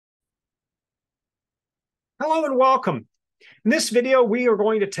Hello and welcome. In this video, we are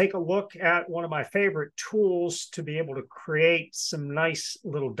going to take a look at one of my favorite tools to be able to create some nice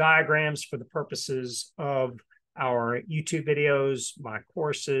little diagrams for the purposes of our YouTube videos, my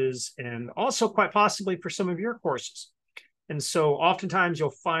courses, and also quite possibly for some of your courses. And so oftentimes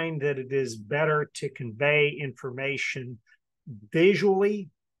you'll find that it is better to convey information visually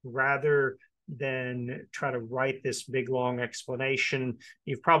rather than try to write this big long explanation.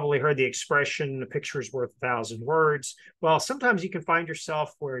 You've probably heard the expression, a picture is worth 1,000 words. Well, sometimes you can find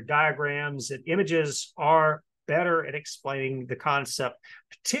yourself where diagrams and images are better at explaining the concept,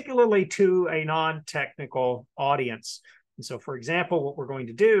 particularly to a non-technical audience. And so, for example, what we're going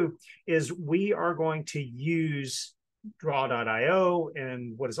to do is we are going to use draw.io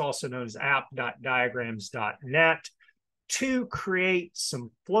and what is also known as app.diagrams.net to create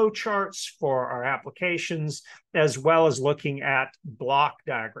some flowcharts for our applications, as well as looking at block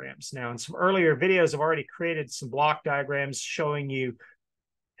diagrams. Now, in some earlier videos, I've already created some block diagrams showing you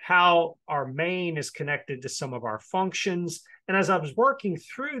how our main is connected to some of our functions. And as I was working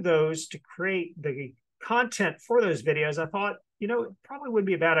through those to create the content for those videos, I thought, it probably wouldn't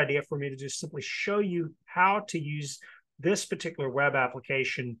be a bad idea for me to just simply show you how to use this particular web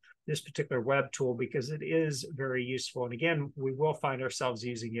application, this particular web tool, because it is very useful. And again, we will find ourselves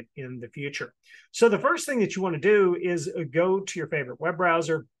using it in the future. So the first thing that you want to do is go to your favorite web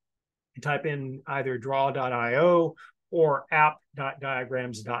browser and type in either draw.io or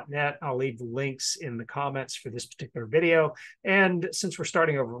app.diagrams.net. I'll leave the links in the comments for this particular video. And since we're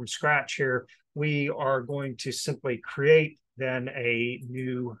starting over from scratch here, we are going to simply create then a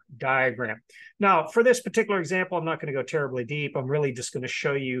new diagram. Now, for this particular example, I'm not going to go terribly deep. I'm really just going to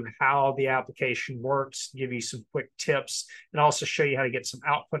show you how the application works, give you some quick tips, and also show you how to get some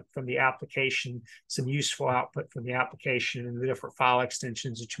output from the application, some useful output from the application and the different file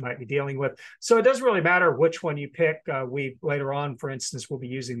extensions that you might be dealing with. So it doesn't really matter which one you pick. We later on, for instance, we'll be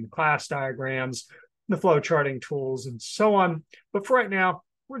using the class diagrams, the flow charting tools, and so on. But for right now,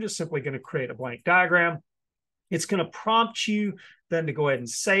 we're just simply going to create a blank diagram. It's going to prompt you then to go ahead and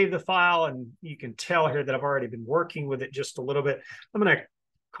save the file. And you can tell here that I've already been working with it just a little bit. I'm going to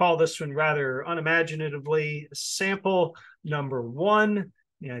call this one rather unimaginatively sample number 1.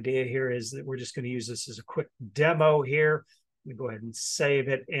 The idea here is that we're just going to use this as a quick demo here. Let me go ahead and save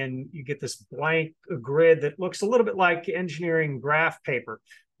it. And you get this blank grid that looks a little bit like engineering graph paper.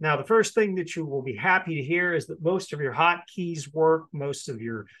 Now, the first thing that you will be happy to hear is that most of your hotkeys work, most of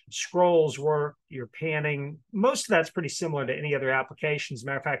your scrolls work, your panning, most of that's pretty similar to any other applications. As a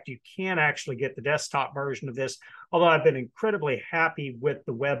matter of fact, you can actually get the desktop version of this, although I've been incredibly happy with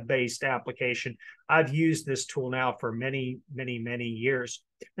the web-based application. I've used this tool now for many, many, many years.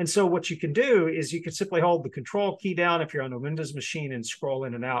 And so what you can do is you can simply hold the control key down if you're on a Windows machine and scroll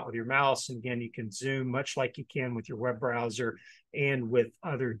in and out with your mouse. And again, you can zoom much like you can with your web browser and with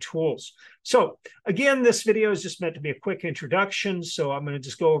other tools. So again, this video is just meant to be a quick introduction. So I'm going to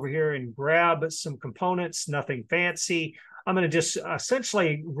just go over here and grab some components, nothing fancy. I'm going to just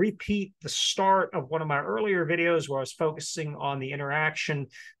essentially repeat the start of one of my earlier videos where I was focusing on the interaction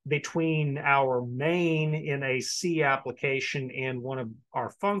between our main in a C application and one of our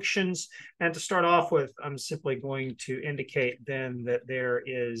functions. And to start off with, I'm simply going to indicate then that there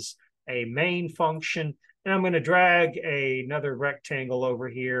is a main function. And I'm going to drag another rectangle over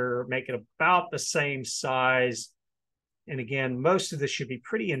here, make it about the same size. And again, most of this should be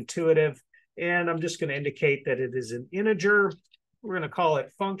pretty intuitive. And I'm just going to indicate that it is an integer. We're going to call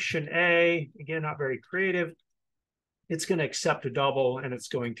it function A. Again, not very creative. It's going to accept a double, and it's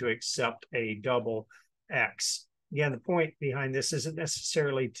going to accept a double X. Again, the point behind this isn't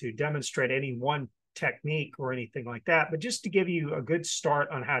necessarily to demonstrate any one technique or anything like that, but just to give you a good start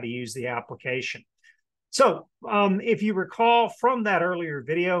on how to use the application. So if you recall from that earlier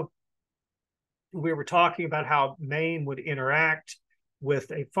video, we were talking about how main would interact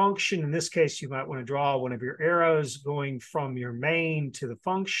with a function. In this case, you might want to draw one of your arrows going from your main to the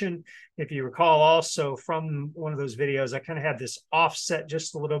function. If you recall also from one of those videos, I kind of had this offset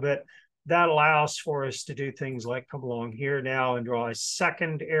just a little bit. That allows for us to do things like come along here now and draw a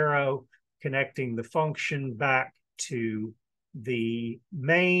second arrow connecting the function back to the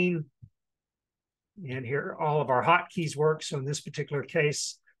main. And here all of our hotkeys work. So in this particular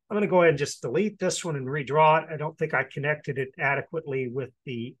case, I'm going to go ahead and just delete this one and redraw it. I don't think I connected it adequately with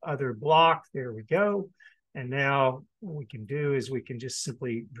the other block. There we go. And now what we can do is we can just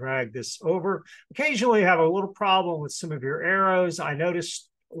simply drag this over. Occasionally you have a little problem with some of your arrows. I noticed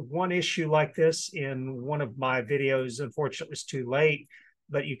one issue like this in one of my videos. Unfortunately, it was too late,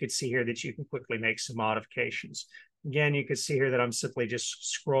 but you could see here that you can quickly make some modifications. Again, you can see here that I'm simply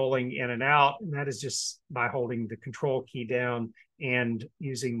just scrolling in and out, and that is just by holding the control key down and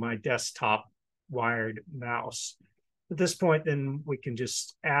using my desktop wired mouse. At this point, then we can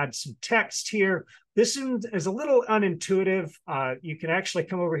just add some text here. This is a little unintuitive. You can actually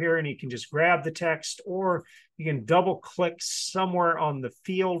come over here and you can just grab the text, or you can double click somewhere on the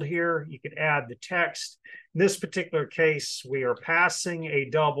field here. You can add the text. In this particular case, we are passing a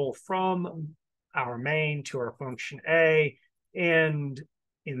double from our main to our function A, and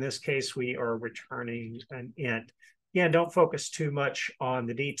in this case, we are returning an int. Again, don't focus too much on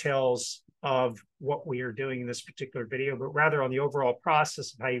the details of what we are doing in this particular video, but rather on the overall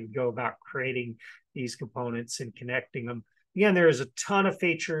process of how you would go about creating these components and connecting them. Again, there is a ton of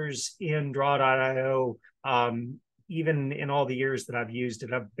features in Draw.io. Even in all the years that I've used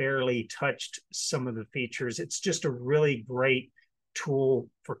it, I've barely touched some of the features. It's just a really great tool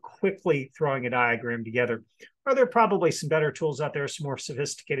for quickly throwing a diagram together. Are there probably some better tools out there, some more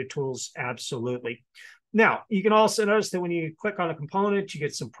sophisticated tools? Absolutely. Now, you can also notice that when you click on a component, you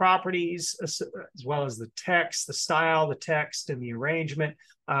get some properties as well as the text, the style, the text, and the arrangement.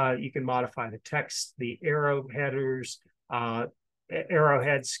 You can modify the text, the arrowheads,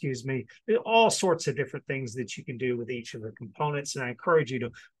 excuse me, all sorts of different things that you can do with each of the components. And I encourage you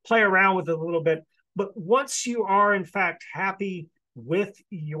to play around with it a little bit. But once you are, in fact, happy with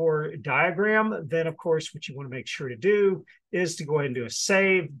your diagram, then, of course, what you want to make sure to do is to go ahead and do a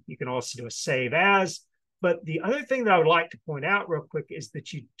save. You can also do a save as. But the other thing that I would like to point out real quick is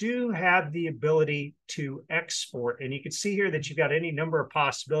that you do have the ability to export. And you can see here that you've got any number of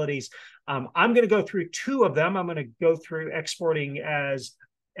possibilities. I'm going to go through two of them. I'm going to go through exporting as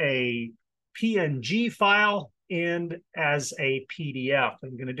a PNG file and as a PDF.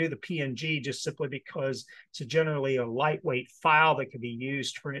 I'm going to do the PNG just simply because it's generally a lightweight file that can be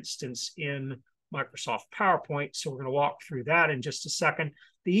used, for instance, in Microsoft PowerPoint. So we're going to walk through that in just a second.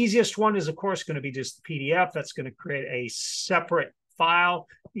 The easiest one is, of course, going to be just the PDF. That's going to create a separate file.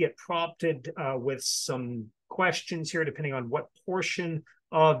 You get prompted with some questions here, depending on what portion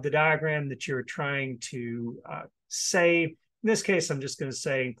of the diagram that you're trying to save. In this case, I'm just going to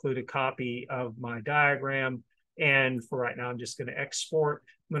say include a copy of my diagram. And for right now, I'm just going to export.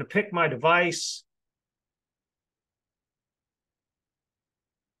 I'm going to pick my device.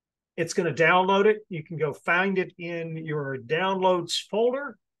 It's going to download it. You can go find it in your downloads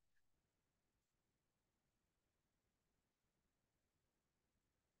folder.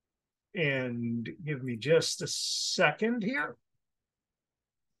 And give me just a second here.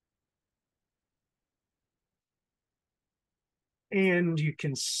 And you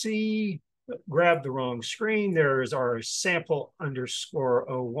can see, grab the wrong screen. There's our sample underscore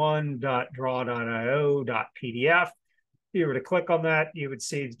 01.draw.io.pdf. If you were to click on that, you would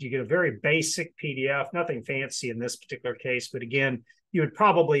see that you get a very basic PDF, nothing fancy in this particular case. But again, you would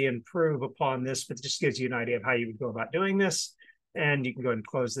probably improve upon this, but it just gives you an idea of how you would go about doing this. And you can go ahead and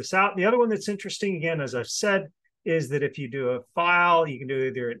close this out. The other one that's interesting, again, as I've said, is that if you do a file, you can do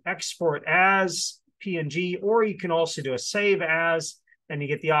either an export as PNG, or you can also do a save as, and you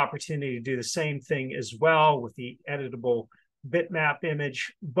get the opportunity to do the same thing as well with the editable bitmap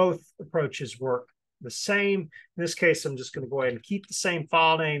image. Both approaches work the same. In this case, I'm just going to go ahead and keep the same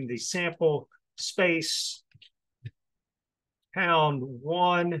file name, the sample space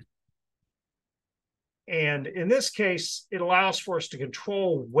 #1. And in this case, it allows for us to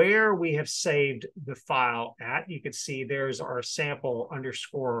control where we have saved the file at. You can see there's our sample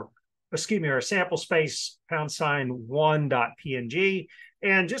space #1.png.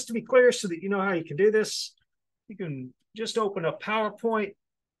 And just to be clear, so that you know how you can do this, you can just open up PowerPoint.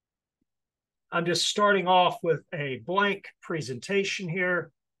 I'm just starting off with a blank presentation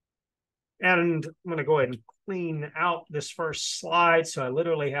here. And I'm going to go ahead and clean out this first slide. So I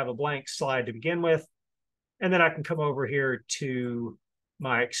literally have a blank slide to begin with. And then I can come over here to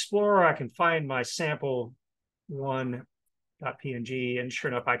my Explorer. I can find my sample 1.png. And sure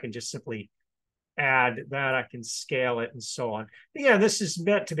enough, I can just simply add that. I can scale it and so on. Yeah, this is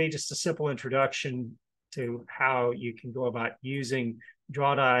meant to be just a simple introduction to how you can go about using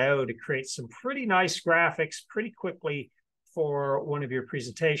Draw.io to create some pretty nice graphics pretty quickly for one of your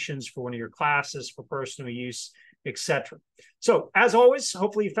presentations, for one of your classes, for personal use, etc. So as always,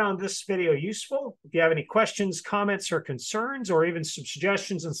 hopefully you found this video useful. If you have any questions, comments, or concerns, or even some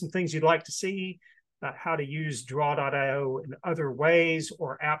suggestions and some things you'd like to see about how to use Draw.io in other ways,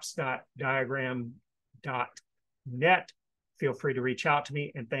 or apps.diagram.net, feel free to reach out to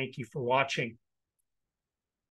me, and thank you for watching.